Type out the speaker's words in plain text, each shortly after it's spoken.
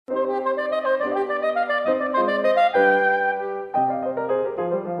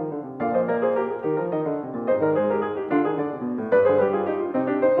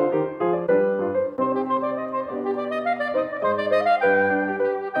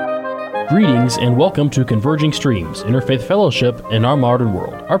Greetings and welcome to Converging Streams, Interfaith Fellowship in Our Modern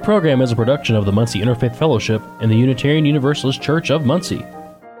World. Our program is a production of the Muncie Interfaith Fellowship and the Unitarian Universalist Church of Muncie.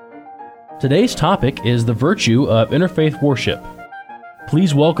 Today's topic is the virtue of interfaith worship.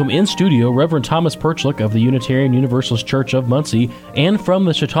 Please welcome in studio Reverend Thomas Perchlik of the Unitarian Universalist Church of Muncie and from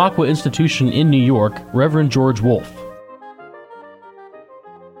the Chautauqua Institution in New York, Reverend George Wolf.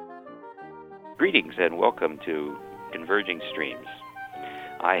 Greetings and welcome to Converging Streams.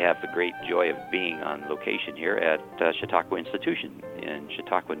 I have the great joy of being on location here at Chautauqua Institution in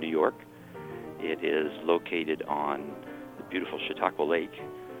Chautauqua, New York. It is located on the beautiful Chautauqua Lake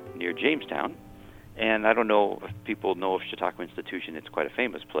near Jamestown. And I don't know if people know of Chautauqua Institution. It's quite a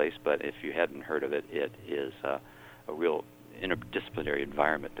famous place, but if you hadn't heard of it, it is a real interdisciplinary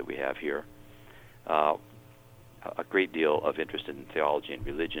environment that we have here. A great deal of interest in theology and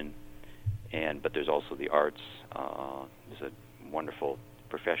religion, but there's also the arts. There's a wonderful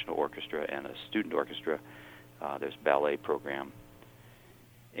professional orchestra and a student orchestra. There's a ballet program.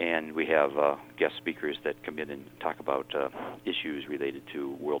 And we have guest speakers that come in and talk about issues related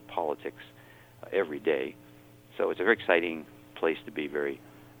to world politics every day. So it's a very exciting place to be, very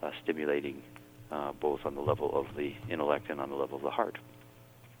stimulating, both on the level of the intellect and on the level of the heart.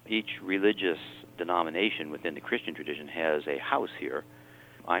 Each religious denomination within the Christian tradition has a house here.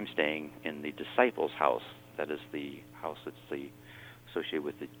 I'm staying in the Disciples' House. That is the house that's associated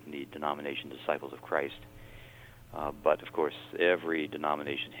with the denomination Disciples of Christ. But, of course, every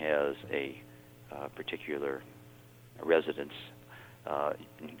denomination has a particular residence,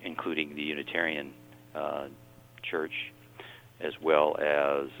 including the Unitarian Church, as well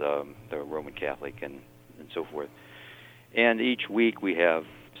as the Roman Catholic and so forth. And each week we have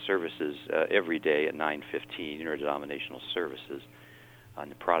services every day at 9:15, interdenominational services. On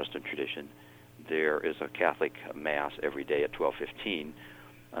the Protestant tradition, there is a Catholic Mass every day at 12:15.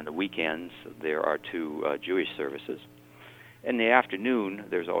 On the weekends, there are two Jewish services. In the afternoon,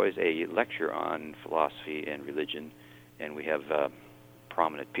 there's always a lecture on philosophy and religion, and we have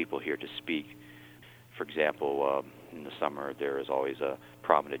prominent people here to speak. For example, in the summer, there is always a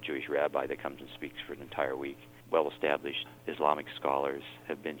prominent Jewish rabbi that comes and speaks for an entire week. Well-established Islamic scholars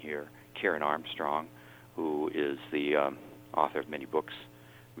have been here. Karen Armstrong, who is the author of many books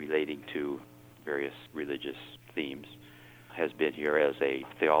relating to various religious themes, has been here as a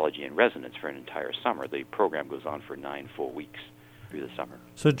theology in residence for an entire summer. The program goes on for 9 full weeks through the summer.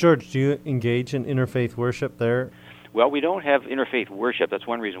 So, George, do you engage in interfaith worship there? Well, we don't have interfaith worship. That's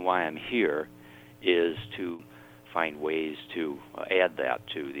one reason why I'm here, is to find ways to add that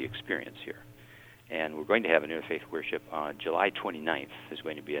to the experience here. And we're going to have an interfaith worship on July 29th. There's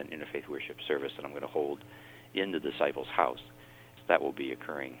going to be an interfaith worship service that I'm going to hold in the Disciples' House. So that will be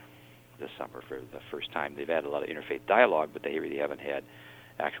occurring this summer for the first time. They've had a lot of interfaith dialogue, but they really haven't had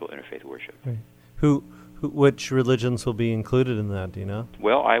actual interfaith worship. Right. Which religions will be included in that, do you know?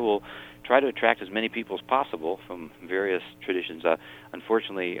 Well, I will try to attract as many people as possible from various traditions.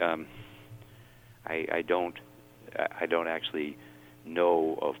 Unfortunately, I don't actually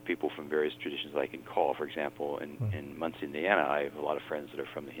know of people from various traditions that I can call. For example, in Muncie, Indiana, I have a lot of friends that are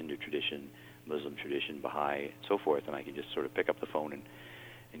from the Hindu tradition, Muslim tradition, Baha'i, and so forth, and I can just sort of pick up the phone and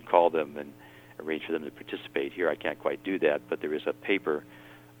call them and arrange for them to participate. Here I can't quite do that, but there is a paper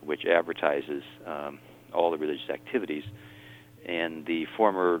which advertises all the religious activities, and the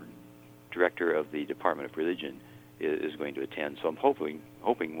former director of the Department of Religion is going to attend. So I'm hoping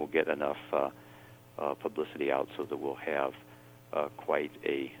we'll get enough publicity out so that we'll have quite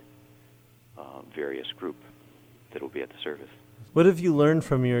a various group that will be at the service. What have you learned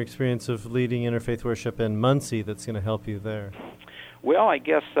from your experience of leading interfaith worship in Muncie that's going to help you there? Well, I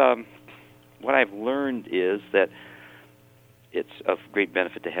guess what I've learned is that it's of great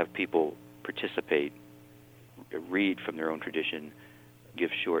benefit to have people participate, read from their own tradition, give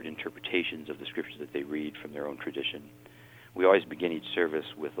short interpretations of the scriptures that they read from their own tradition. We always begin each service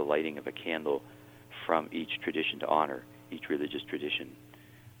with the lighting of a candle from each tradition to honor each religious tradition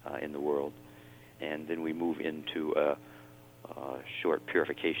in the world. And then we move into a short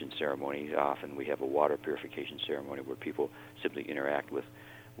purification ceremony. Often we have a water purification ceremony where people simply interact with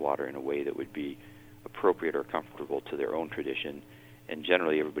water in a way that would be appropriate or comfortable to their own tradition. And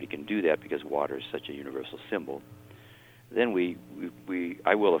generally everybody can do that because water is such a universal symbol. Then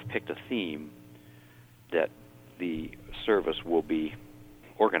I will have picked a theme that the service will be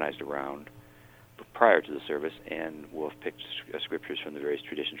organized around prior to the service, and we'll have picked scriptures from the various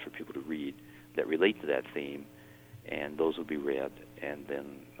traditions for people to read that relate to that theme, and those will be read, and then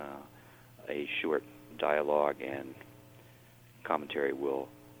a short dialogue and commentary will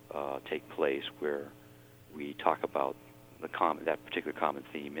take place where we talk about that particular common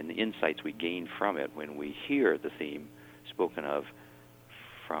theme and the insights we gain from it when we hear the theme spoken of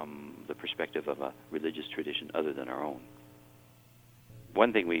from the perspective of a religious tradition other than our own.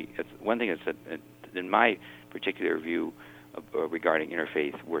 One thing that's in my particular view regarding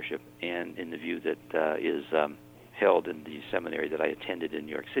interfaith worship, and in the view that is held in the seminary that I attended in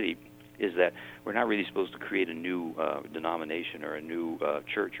New York City, is that we're not really supposed to create a new denomination or a new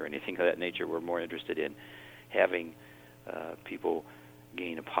church or anything of that nature. We're more interested in having people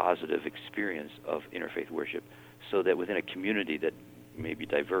gain a positive experience of interfaith worship, so that within a community that may be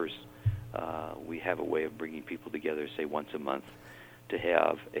diverse, we have a way of bringing people together, say once a month, to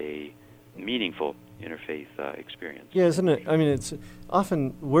have a meaningful interfaith experience. Yeah, isn't it? I mean, it's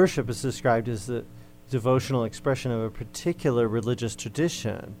often worship is described as the devotional expression of a particular religious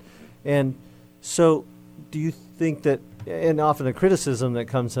tradition. And so do you think that, and often a criticism that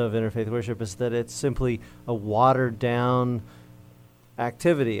comes of interfaith worship is that it's simply a watered down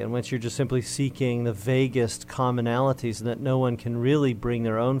activity in which you're just simply seeking the vaguest commonalities, and that no one can really bring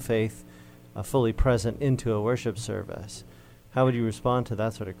their own faith fully present into a worship service? How would you respond to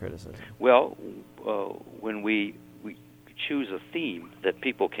that sort of criticism? Well, when we choose a theme that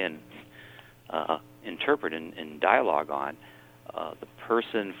people can interpret and dialogue on, the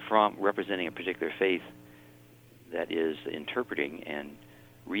person from representing a particular faith that is interpreting and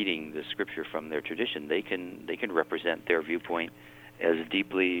reading the scripture from their tradition, they can represent their viewpoint as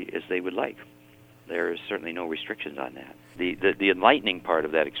deeply as they would like. There is certainly no restrictions on that. The enlightening part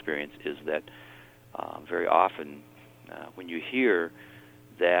of that experience is that very often when you hear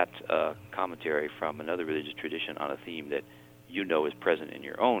that commentary from another religious tradition on a theme that you know is present in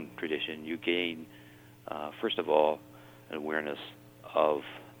your own tradition, you gain, first of all, an awareness of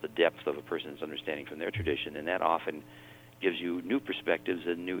the depth of a person's understanding from their tradition, and that often gives you new perspectives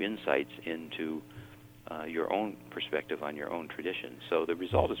and new insights into your own perspective on your own tradition. So the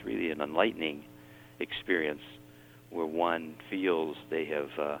result is really an enlightening experience where one feels they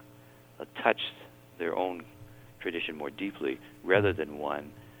have touched their own tradition more deeply, rather than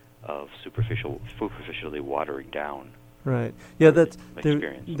one of superficially watering down. Right. Yeah, that's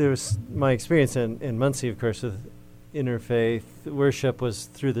experience. There's my experience in Muncie, of course, with interfaith worship was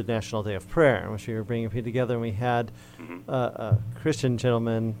through the National Day of Prayer, in which we were bringing people together, and we had a Christian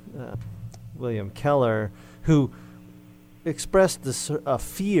gentleman, William Keller, who expressed this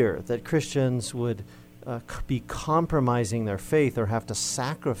fear that Christians would be compromising their faith or have to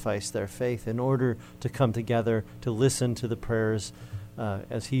sacrifice their faith in order to come together to listen to the prayers,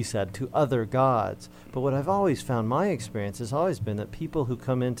 as he said, to other gods. But what I've always found, my experience has always been that people who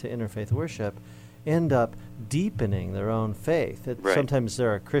come into interfaith worship end up deepening their own faith. Right. Sometimes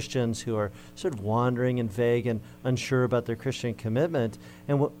there are Christians who are sort of wandering and vague and unsure about their Christian commitment,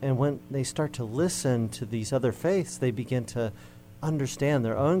 and when they start to listen to these other faiths, they begin to understand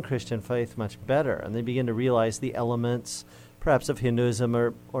their own Christian faith much better, and they begin to realize the elements, perhaps of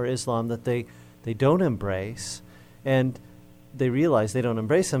Hinduism or Islam, that they don't embrace, and they realize they don't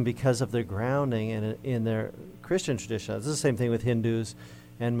embrace them because of their grounding in their Christian tradition. It's the same thing with Hindus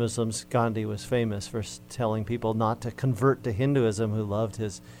and Muslims. Gandhi was famous for telling people not to convert to Hinduism who loved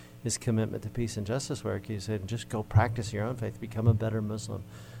his commitment to peace and justice work. He said, just go practice your own faith, become a better Muslim,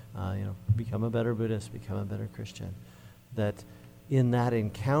 become a better Buddhist, become a better Christian. That in that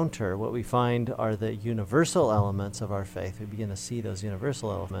encounter, what we find are the universal elements of our faith. We begin to see those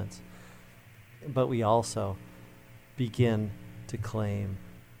universal elements, but we also begin to claim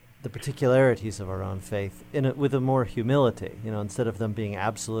the particularities of our own faith with a more humility, instead of them being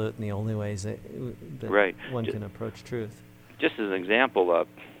absolute in the only ways that right. one can approach truth. Just as an example,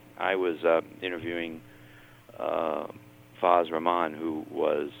 I was interviewing Faz Rahman, who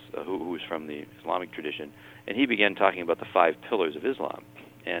was from the Islamic tradition, and he began talking about the 5 pillars of Islam.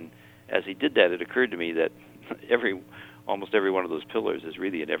 And as he did that, it occurred to me that almost every one of those pillars is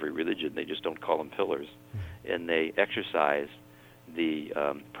really in every religion. They just don't call them pillars, and they exercise the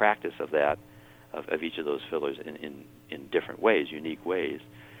practice of each of those pillars in different ways, unique ways.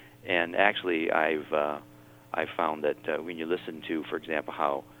 And actually, I've found that when you listen to, for example,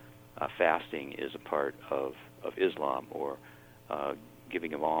 how fasting is a part of Islam, or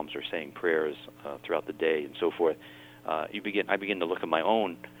giving of alms or saying prayers throughout the day and so forth, I begin to look at my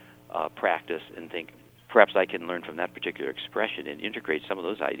own practice and think, perhaps I can learn from that particular expression and integrate some of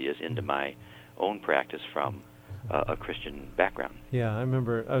those ideas into my own practice from a Christian background. Yeah, I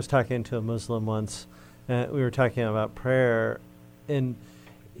remember I was talking to a Muslim once. We were talking about prayer, and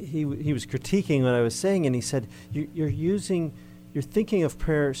he was critiquing what I was saying, and he said, you're using you're thinking of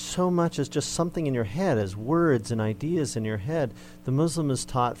prayer so much as just something in your head, as words and ideas in your head. The Muslim is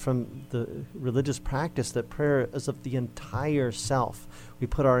taught from the religious practice that prayer is of the entire self. We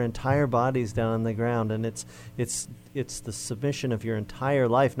put our entire bodies down on the ground, and it's the submission of your entire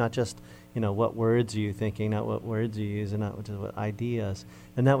life, not just what words are you thinking, not what words you use, and not just what ideas.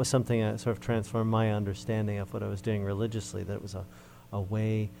 And that was something that sort of transformed my understanding of what I was doing religiously, that it was a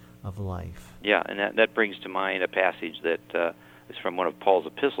way of life. Yeah, and that brings to mind a passage that is from one of Paul's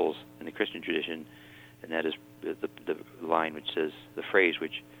epistles in the Christian tradition, and that is the line which says, the phrase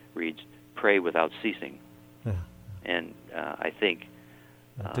which reads, "Pray without ceasing." Yeah. And I think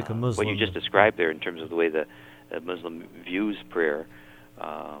what you just described there in terms of the way the Muslim views prayer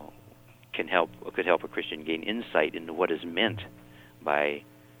could help a Christian gain insight into what is meant by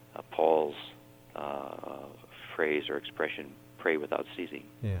Paul's phrase or expression, "Pray without ceasing."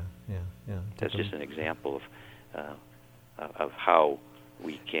 Yeah. That's just an example of how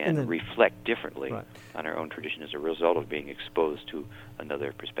we can reflect differently on our own tradition as a result of being exposed to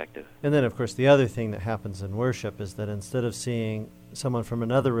another perspective. And then, of course, the other thing that happens in worship is that instead of seeing someone from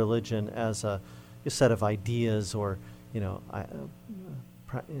another religion as a set of ideas or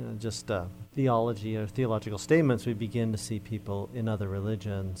just theology or theological statements, we begin to see people in other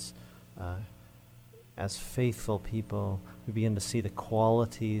religions as faithful people. We begin to see the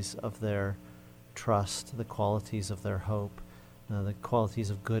qualities of their trust, the qualities of their hope, the qualities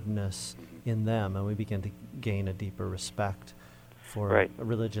of goodness in them, and we begin to gain a deeper respect for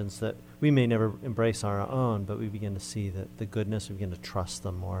religions that we may never embrace on our own, but we begin to see that the goodness, we begin to trust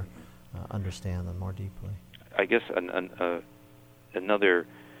them more, understand them more deeply. I guess another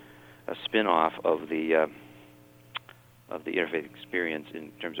spin-off of the interfaith experience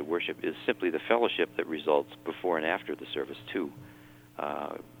in terms of worship is simply the fellowship that results before and after the service too.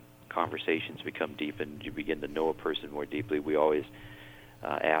 Conversations become deepened. You begin to know a person more deeply. We always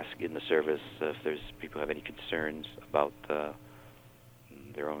ask in the service if there's people have any concerns about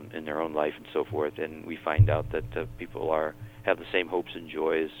their own life and so forth, and we find out that people have the same hopes and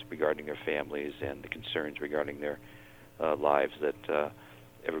joys regarding their families and the concerns regarding their lives that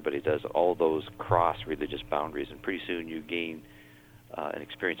everybody does. All those cross religious boundaries, and pretty soon you gain an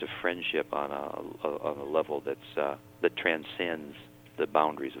experience of friendship on a level that transcends the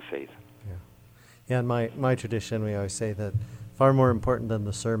boundaries of faith. Yeah. In my tradition, we always say that far more important than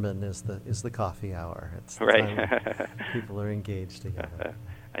the sermon is the coffee hour. It's the time when people are engaged together.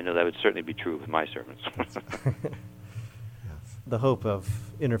 I know that would certainly be true with my sermons. Yes. The hope of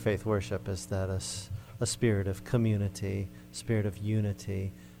interfaith worship is that a spirit of community, spirit of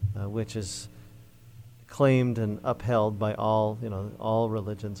unity, which is claimed and upheld by all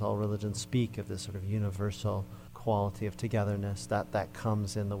religions. All religions speak of this sort of universal quality of togetherness that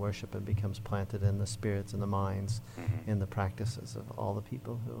comes in the worship and becomes planted in the spirits and the minds in the practices of all the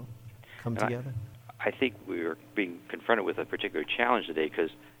people who come together. I think we're being confronted with a particular challenge today because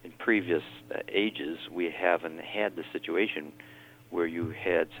in previous ages we haven't had the situation where you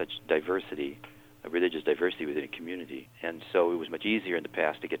had such diversity, religious diversity within a community. And so it was much easier in the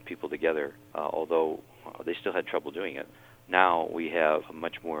past to get people together, although they still had trouble doing it. Now we have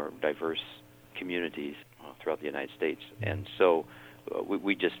much more diverse communities throughout the United States, and so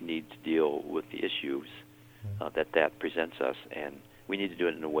we just need to deal with the issues that presents us, and we need to do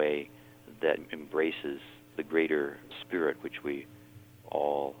it in a way that embraces the greater spirit which we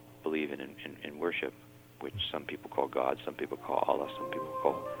all believe in worship, which some people call God, some people call Allah, some people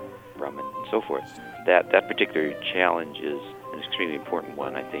call Brahman, and so forth. That particular challenge is an extremely important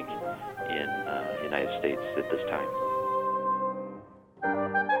one, I think, in the United States at this time.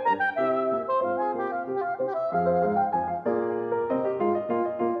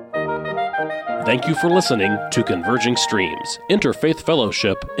 Thank you for listening to Converging Streams, Interfaith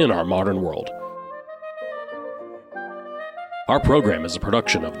Fellowship in Our Modern World. Our program is a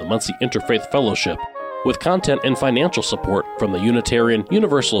production of the Muncie Interfaith Fellowship, with content and financial support from the Unitarian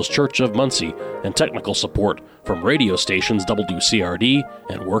Universalist Church of Muncie and technical support from radio stations WCRD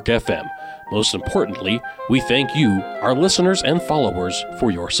and Work FM. Most importantly, we thank you, our listeners and followers,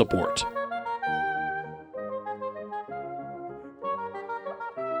 for your support.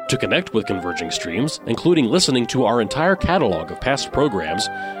 To connect with Converging Streams, including listening to our entire catalog of past programs,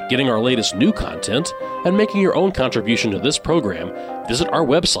 getting our latest new content, and making your own contribution to this program, visit our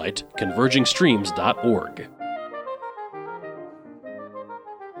website, convergingstreams.org.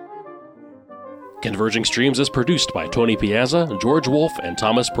 Converging Streams is produced by Tony Piazza, George Wolf, and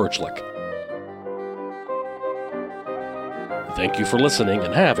Thomas Perchlik. Thank you for listening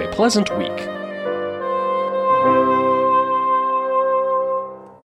and have a pleasant week.